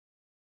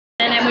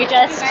we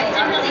just,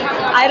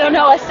 I don't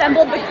know,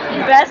 assembled the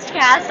best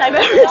cast I've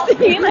ever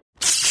seen.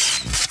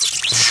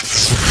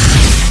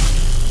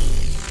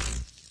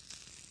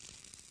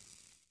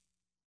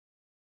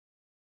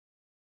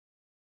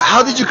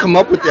 How did you come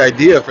up with the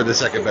idea for the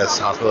second best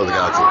hospital of the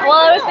galaxy?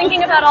 Well, I was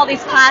thinking about all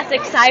these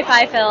classic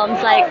sci-fi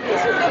films, like,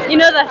 you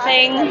know, The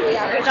Thing,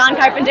 John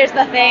Carpenter's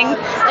The Thing.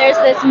 There's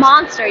this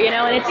monster, you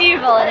know, and it's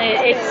evil, and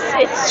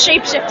it's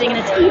shape-shifting, and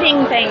it's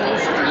eating things.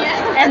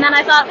 And then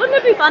I thought, wouldn't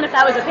it be fun if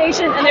that was a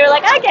patient? And they were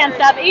like, I can't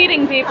stop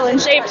eating people and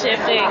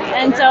shape-shifting.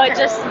 And so it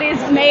just, these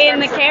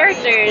main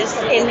characters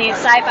in these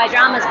sci-fi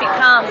dramas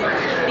become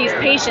these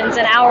patients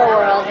in our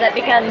world that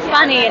become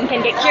funny and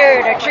can get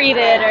cured or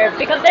treated, or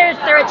because they're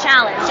a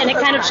challenge. And it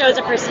kind of shows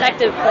a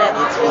perspective clip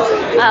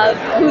of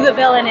who the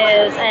villain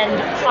is, and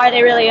are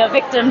they really a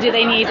victim? Do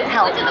they need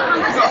help?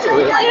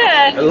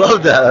 Yeah. I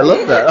love that.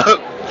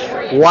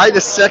 Why the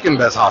second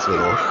best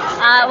hospital?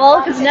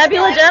 Well, because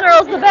Nebula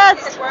General's the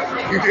best.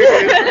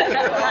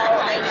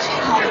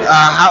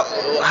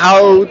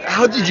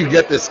 How did you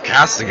get this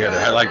cast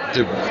together? Like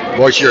to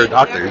voice your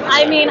doctor?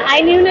 I mean,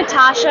 I knew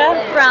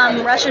Natasha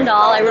from Russian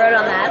Doll. I wrote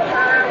on that,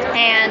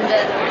 and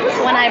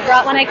when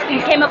I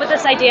came up with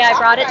this idea, I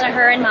brought it to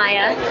her and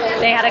Maya.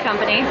 They had a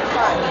company,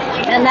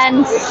 and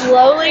then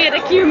slowly it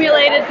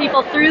accumulated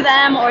people through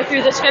them or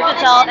through the script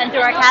itself, and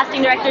through our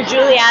casting director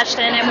Julie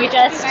Ashton, and we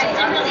just,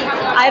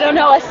 I don't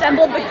know,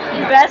 assembled the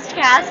best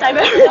cast I've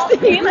ever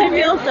seen. I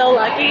feel so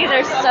lucky.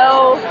 They're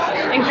so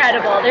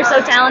incredible. They're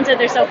so talented.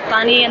 They're so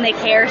funny, and they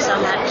care so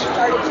much.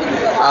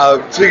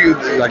 Speaking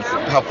of, like,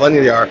 how funny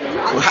they are,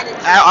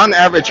 on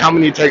average, how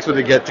many takes would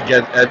it get to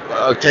get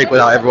a take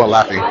without everyone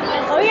laughing?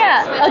 Oh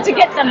yeah, to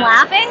get them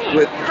laughing?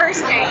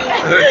 First take.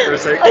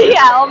 First take?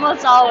 Yeah,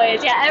 almost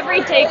always. Yeah,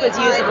 every take was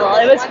usable.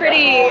 It was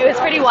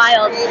pretty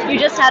wild. You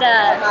just had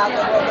a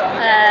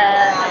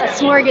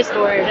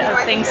smorgasbord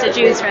of things to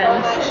choose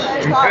from.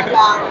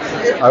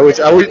 I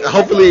would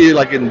hopefully,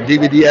 like in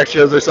DVD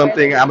extras or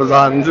something,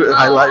 Amazon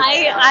highlights.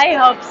 I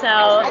hope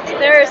so.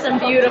 There are some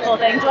beautiful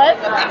things. What?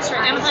 X-ray.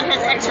 Amazon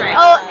has X-ray.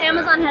 Oh,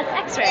 Amazon has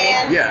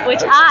X-ray. Yeah.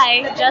 Which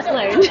I just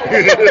learned.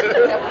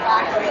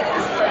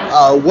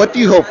 What do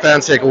you hope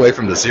fans take away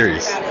from the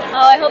series?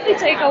 Oh, I hope they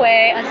take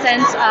away a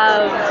sense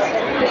of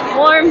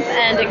warmth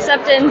and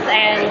acceptance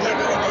and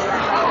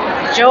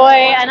joy,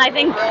 and I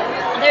think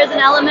there's an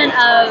element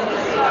of,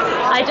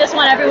 I just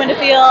want everyone to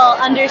feel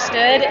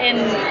understood in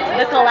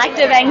the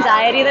collective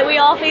anxiety that we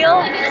all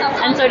feel,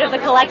 and sort of the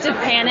collective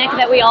panic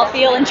that we all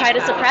feel and try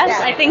to suppress.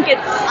 I think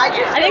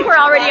we're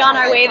already on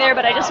our way there,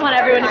 but I just want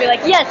everyone to be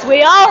like, yes,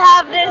 we all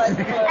have this.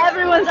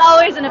 Everyone's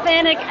always in a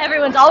panic.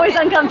 Everyone's always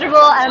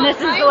uncomfortable, and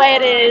this is the way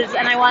it is.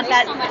 And I want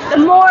that.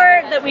 The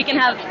more that we can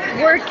have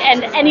work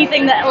and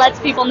anything that lets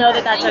people know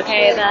that that's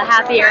okay, the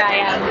happier I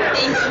am.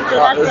 So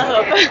that's the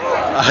hope.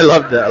 I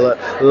love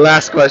that.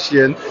 Last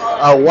question.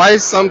 Why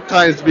is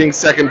sometimes being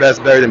second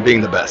best better than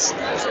being the best?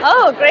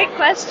 Oh, great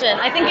question.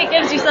 I think it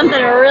gives you something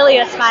to really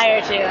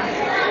aspire to.